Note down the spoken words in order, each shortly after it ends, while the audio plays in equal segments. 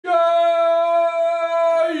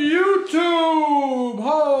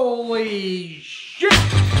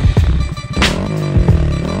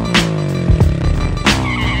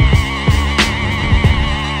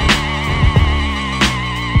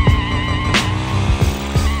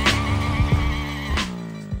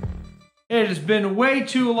has been way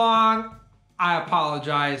too long. I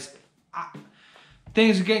apologize.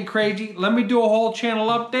 Things are getting crazy. Let me do a whole channel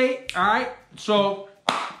update, all right? So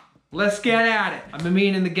let's get at it. I've been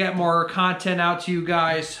meaning to get more content out to you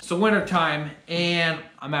guys. It's the winter time and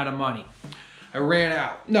I'm out of money. I ran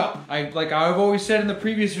out. No, like I've always said in the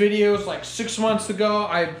previous videos, like 6 months ago,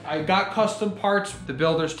 I got custom parts. The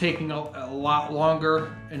builder's taking a lot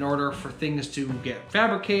longer in order for things to get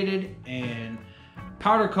fabricated and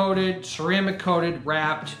powder coated, ceramic coated,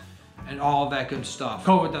 wrapped, and all of that good stuff.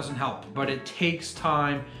 COVID doesn't help, but it takes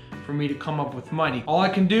time for me to come up with money. All I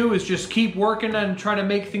can do is just keep working and try to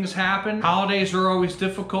make things happen. Holidays are always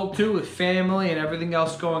difficult too, with family and everything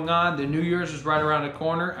else going on. The New Year's is right around the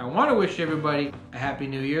corner. I want to wish everybody a happy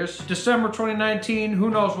New Year's. December 2019, who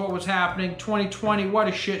knows what was happening. 2020, what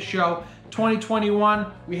a shit show. 2021,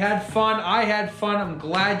 we had fun. I had fun. I'm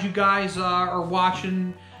glad you guys are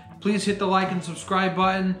watching. Please hit the like and subscribe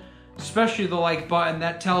button. Especially the like button.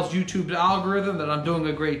 That tells YouTube's algorithm that I'm doing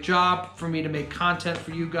a great job for me to make content for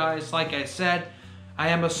you guys. Like I said, I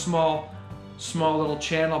am a small little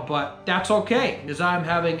channel, but that's okay because I'm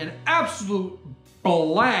having an absolute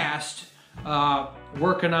blast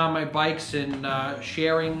working on my bikes and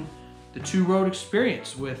sharing the two-road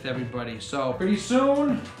experience with everybody. So pretty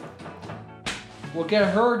soon we'll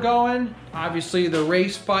get her going. Obviously the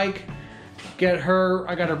race bike. Get her,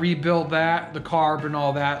 I gotta rebuild that, the carb and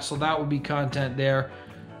all that, so that will be content there.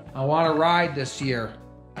 I wanna ride this year.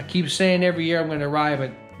 I keep saying every year I'm gonna ride,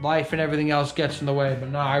 but life and everything else gets in the way. But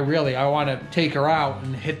no, I wanna take her out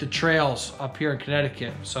and hit the trails up here in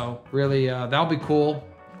Connecticut. So really, that'll be cool.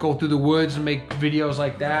 Go through the woods and make videos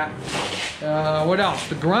like that. What else?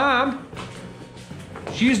 The Grom,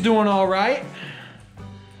 she's doing all right.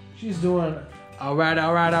 She's doing all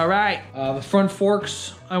right. The front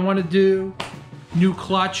forks I wanna do. New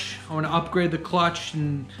clutch, I want to upgrade the clutch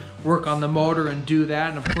and work on the motor and do that.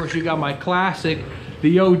 And of course you got my classic,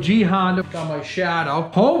 the OG Honda, got my Shadow.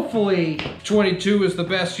 Hopefully 22 is the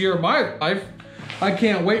best year of my life. I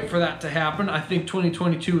can't wait for that to happen. I think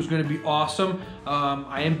 2022 is going to be awesome.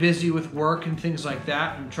 I am busy with work and things like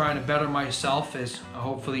that. I'm trying to better myself as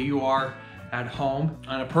hopefully you are at home.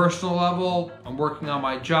 On a personal level, I'm working on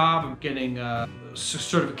my job. I'm getting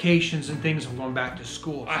certifications and things. I'm going back to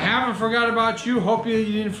school. I haven't forgot about you. Hope you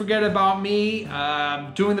didn't forget about me.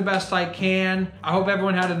 Doing the best I can. I hope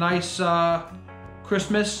everyone had a nice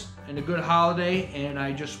Christmas and a good holiday. And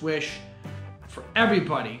I just wish for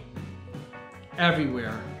everybody,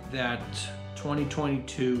 everywhere, that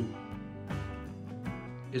 2022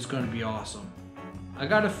 is going to be awesome. I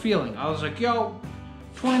got a feeling. I was like, yo,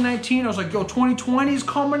 2019, I was like, yo, 2020 is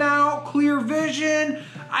coming out, clear vision.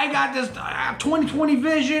 I got this 2020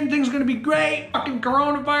 vision, things are gonna be great. Fucking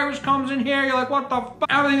coronavirus comes in here, you're like, what the fuck?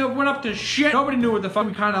 Everything went up to shit. Nobody knew what the fuck.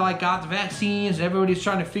 We kind of like got the vaccines, everybody's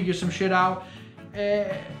trying to figure some shit out.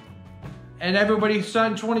 And everybody said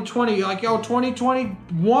in 2020, like, yo,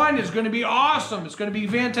 2021 is gonna be awesome. It's gonna be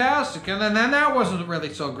fantastic. And then that wasn't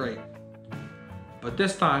really so great. But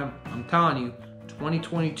this time, I'm telling you,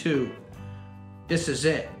 2022, this is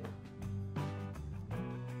it.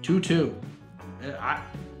 2-2.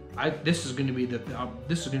 This is going to be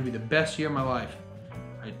the best year of my life.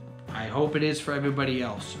 I hope it is for everybody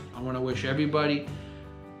else. I want to wish everybody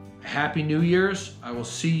a happy New Year's. I will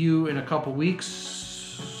see you in a couple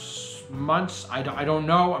weeks, months. I don't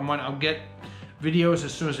know. I'll get videos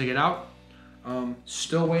as soon as they get out.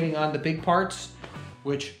 Still waiting on the big parts,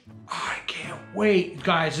 which I can't wait,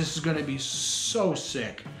 guys. This is going to be so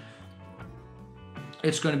sick.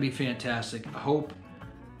 It's going to be fantastic. I hope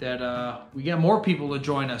that we get more people to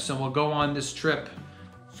join us and we'll go on this trip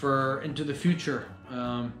into the future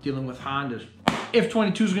dealing with Hondas. If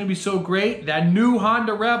 22 is going to be so great, that new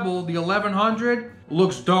Honda Rebel, the 1100,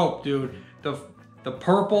 looks dope, dude. The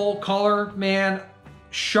purple color, man,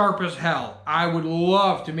 sharp as hell. I would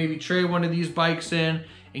love to maybe trade one of these bikes in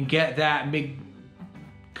and get that and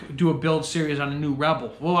do a build series on a new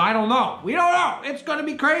Rebel. Well, I don't know. We don't know. It's going to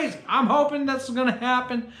be crazy. I'm hoping that's going to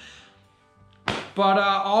happen. But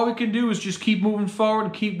all we can do is just keep moving forward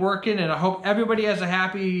and keep working. And I hope everybody has a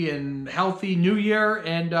happy and healthy New Year.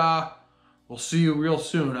 And we'll see you real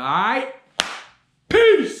soon. All right?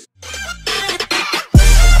 Peace!